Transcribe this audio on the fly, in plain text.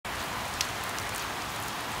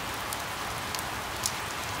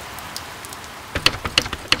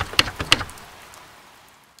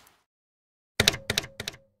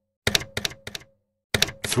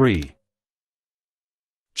3.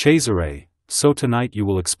 Cesare, so tonight you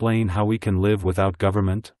will explain how we can live without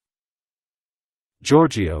government?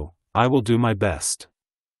 Giorgio, I will do my best.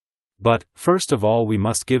 But, first of all, we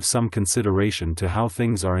must give some consideration to how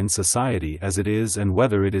things are in society as it is and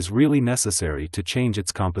whether it is really necessary to change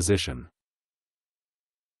its composition.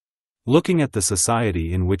 Looking at the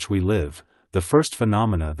society in which we live, the first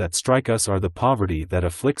phenomena that strike us are the poverty that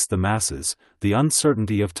afflicts the masses, the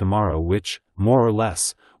uncertainty of tomorrow which, more or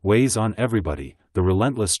less, weighs on everybody, the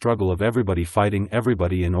relentless struggle of everybody fighting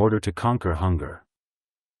everybody in order to conquer hunger.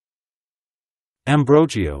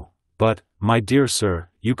 Ambrogio, but, my dear sir,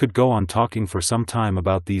 you could go on talking for some time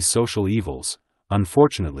about these social evils.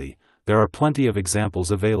 Unfortunately, there are plenty of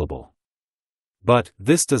examples available. But,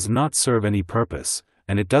 this does not serve any purpose,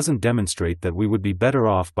 and it doesn't demonstrate that we would be better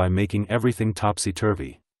off by making everything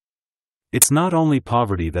topsy-turvy. It's not only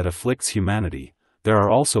poverty that afflicts humanity, there are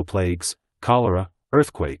also plagues, cholera,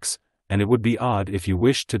 earthquakes, and it would be odd if you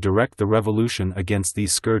wished to direct the revolution against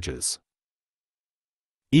these scourges.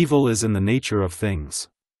 Evil is in the nature of things.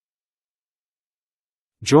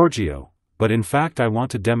 Giorgio, but in fact I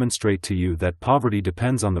want to demonstrate to you that poverty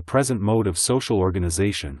depends on the present mode of social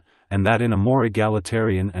organization, and that in a more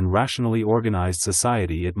egalitarian and rationally organized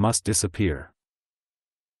society it must disappear.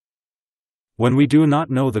 When we do not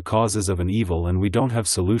know the causes of an evil and we don't have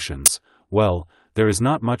solutions, well, there is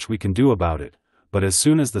not much we can do about it, but as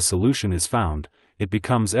soon as the solution is found, it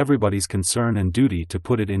becomes everybody's concern and duty to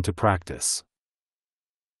put it into practice.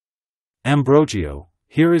 Ambrogio,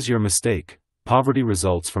 here is your mistake. Poverty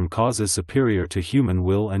results from causes superior to human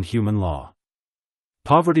will and human law.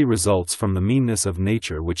 Poverty results from the meanness of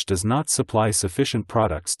nature which does not supply sufficient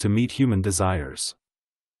products to meet human desires.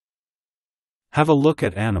 Have a look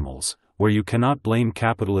at animals, where you cannot blame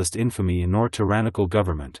capitalist infamy nor tyrannical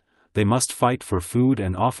government. They must fight for food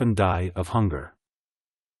and often die of hunger.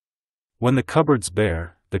 When the cupboard's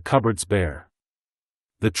bare, the cupboard's bare.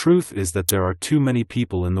 The truth is that there are too many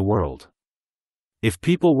people in the world. If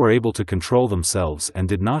people were able to control themselves and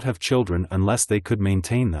did not have children unless they could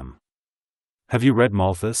maintain them. Have you read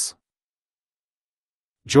Malthus?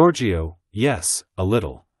 Giorgio, yes, a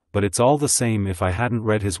little, but it's all the same if I hadn't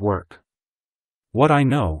read his work. What I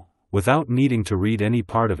know, without needing to read any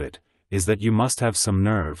part of it, is that you must have some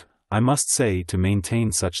nerve, I must say, to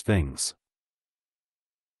maintain such things.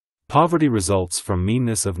 Poverty results from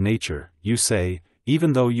meanness of nature, you say,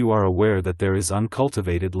 even though you are aware that there is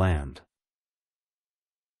uncultivated land.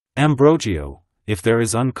 Ambrogio, if there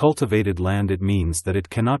is uncultivated land it means that it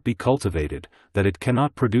cannot be cultivated, that it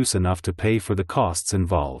cannot produce enough to pay for the costs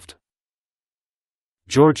involved.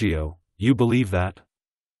 Giorgio, you believe that?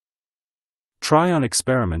 Try on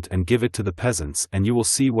experiment and give it to the peasants and you will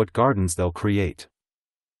see what gardens they'll create.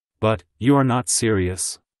 But, you are not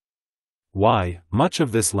serious? Why, much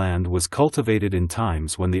of this land was cultivated in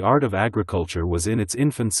times when the art of agriculture was in its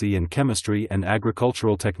infancy and chemistry and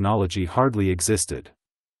agricultural technology hardly existed.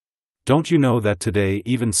 Don't you know that today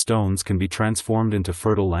even stones can be transformed into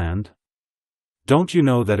fertile land? Don't you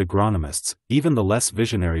know that agronomists, even the less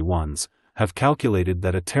visionary ones, have calculated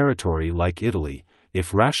that a territory like Italy,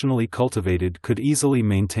 if rationally cultivated, could easily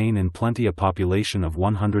maintain in plenty a population of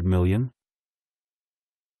 100 million?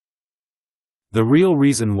 The real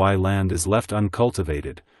reason why land is left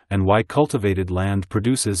uncultivated, and why cultivated land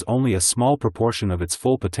produces only a small proportion of its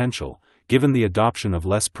full potential, given the adoption of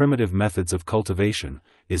less primitive methods of cultivation,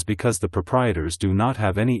 is because the proprietors do not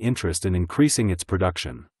have any interest in increasing its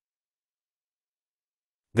production.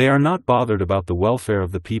 They are not bothered about the welfare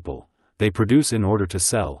of the people, they produce in order to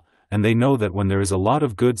sell, and they know that when there is a lot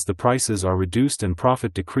of goods the prices are reduced and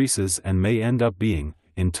profit decreases and may end up being,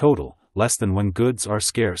 in total, less than when goods are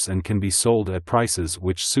scarce and can be sold at prices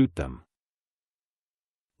which suit them.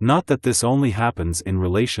 Not that this only happens in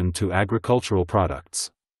relation to agricultural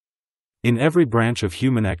products. In every branch of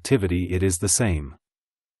human activity it is the same.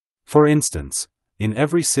 For instance, in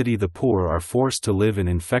every city the poor are forced to live in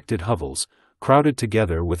infected hovels, crowded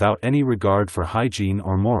together without any regard for hygiene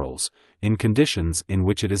or morals, in conditions in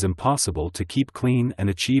which it is impossible to keep clean and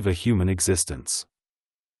achieve a human existence.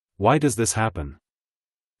 Why does this happen?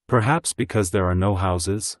 Perhaps because there are no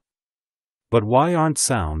houses? But why aren't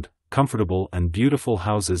sound, comfortable and beautiful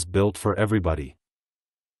houses built for everybody?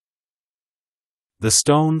 The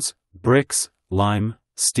stones, bricks, lime,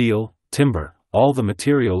 steel, timber, all the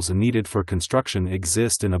materials needed for construction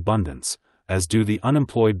exist in abundance, as do the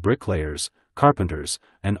unemployed bricklayers, carpenters,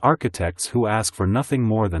 and architects who ask for nothing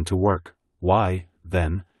more than to work. Why,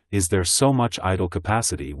 then, is there so much idle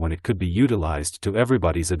capacity when it could be utilized to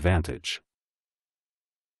everybody's advantage?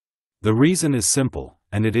 The reason is simple,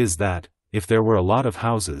 and it is that, if there were a lot of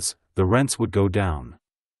houses, the rents would go down.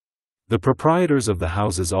 The proprietors of the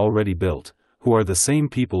houses already built, who are the same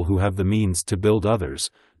people who have the means to build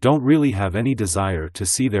others, don't really have any desire to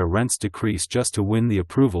see their rents decrease just to win the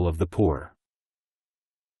approval of the poor.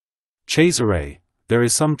 Cesare, there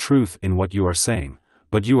is some truth in what you are saying,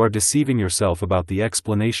 but you are deceiving yourself about the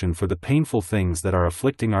explanation for the painful things that are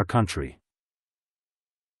afflicting our country.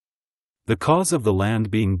 The cause of the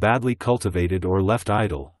land being badly cultivated or left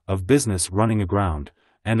idle, of business running aground,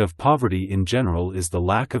 and of poverty in general is the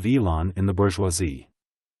lack of elan in the bourgeoisie.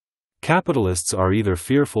 Capitalists are either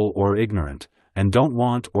fearful or ignorant, and don't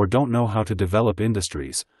want or don't know how to develop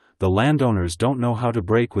industries. The landowners don't know how to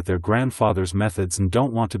break with their grandfathers' methods and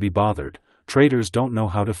don't want to be bothered. Traders don't know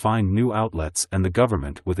how to find new outlets, and the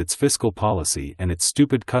government, with its fiscal policy and its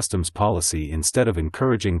stupid customs policy, instead of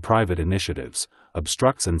encouraging private initiatives,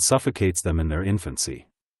 obstructs and suffocates them in their infancy.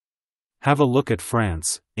 Have a look at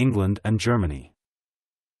France, England, and Germany.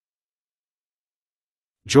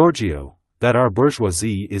 Giorgio, that our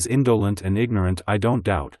bourgeoisie is indolent and ignorant I don't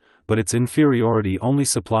doubt, but its inferiority only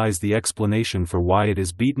supplies the explanation for why it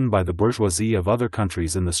is beaten by the bourgeoisie of other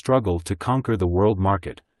countries in the struggle to conquer the world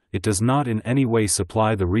market. It does not in any way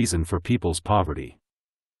supply the reason for people's poverty.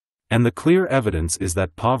 And the clear evidence is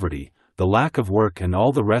that poverty, the lack of work and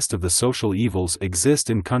all the rest of the social evils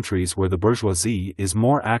exist in countries where the bourgeoisie is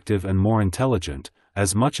more active and more intelligent,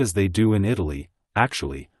 as much as they do in Italy.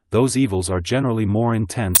 Actually, those evils are generally more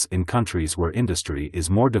intense in countries where industry is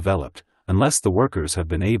more developed, unless the workers have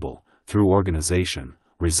been able, through organization,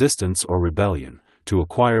 resistance or rebellion, to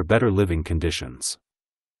acquire better living conditions.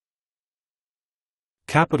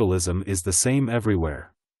 Capitalism is the same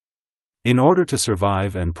everywhere. In order to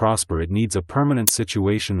survive and prosper, it needs a permanent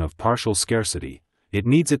situation of partial scarcity. It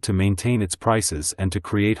needs it to maintain its prices and to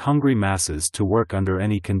create hungry masses to work under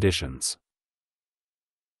any conditions.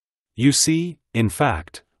 You see, in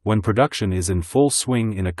fact, when production is in full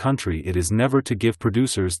swing in a country, it is never to give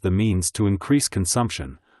producers the means to increase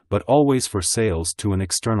consumption, but always for sales to an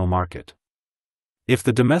external market. If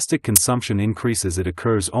the domestic consumption increases, it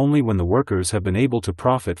occurs only when the workers have been able to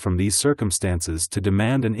profit from these circumstances to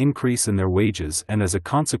demand an increase in their wages and as a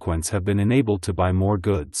consequence have been enabled to buy more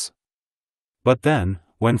goods. But then,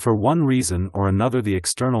 when for one reason or another the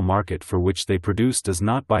external market for which they produce does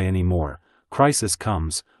not buy any more, crisis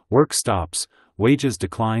comes, work stops, wages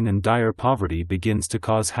decline and dire poverty begins to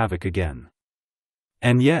cause havoc again.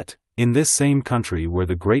 And yet, in this same country where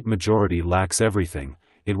the great majority lacks everything,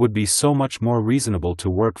 it would be so much more reasonable to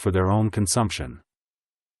work for their own consumption.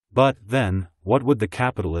 But, then, what would the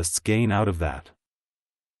capitalists gain out of that?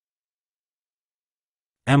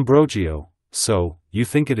 Ambrogio, so, you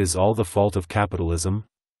think it is all the fault of capitalism?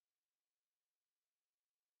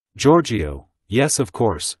 Giorgio, yes, of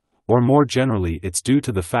course, or more generally it's due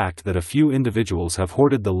to the fact that a few individuals have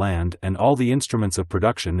hoarded the land and all the instruments of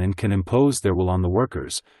production and can impose their will on the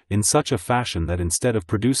workers, in such a fashion that instead of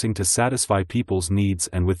producing to satisfy people's needs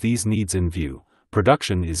and with these needs in view,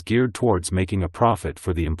 production is geared towards making a profit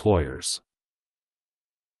for the employers.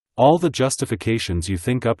 All the justifications you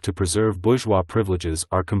think up to preserve bourgeois privileges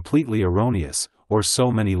are completely erroneous, or so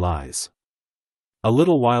many lies. A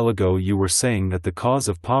little while ago you were saying that the cause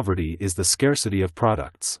of poverty is the scarcity of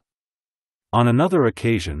products. On another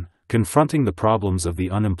occasion, confronting the problems of the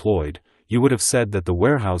unemployed, you would have said that the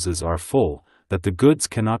warehouses are full, that the goods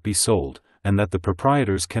cannot be sold, and that the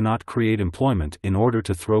proprietors cannot create employment in order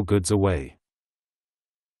to throw goods away.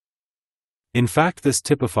 In fact, this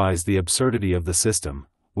typifies the absurdity of the system.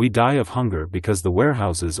 We die of hunger because the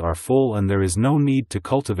warehouses are full and there is no need to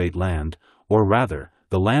cultivate land, or rather,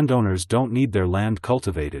 the landowners don't need their land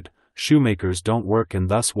cultivated. Shoemakers don't work and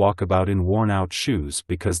thus walk about in worn-out shoes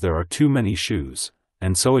because there are too many shoes,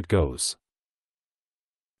 and so it goes.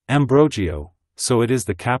 Ambrogio, so it is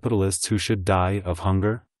the capitalists who should die of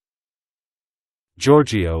hunger?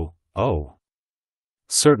 Giorgio, oh.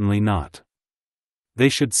 Certainly not. They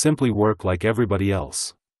should simply work like everybody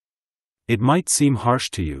else. It might seem harsh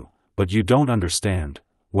to you, but you don't understand.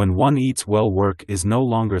 When one eats well, work is no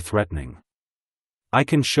longer threatening. I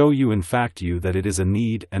can show you in fact that it is a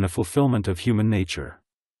need and a fulfillment of human nature.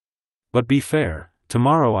 But be fair,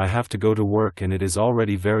 tomorrow I have to go to work and it is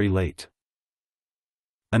already very late.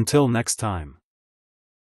 Until next time.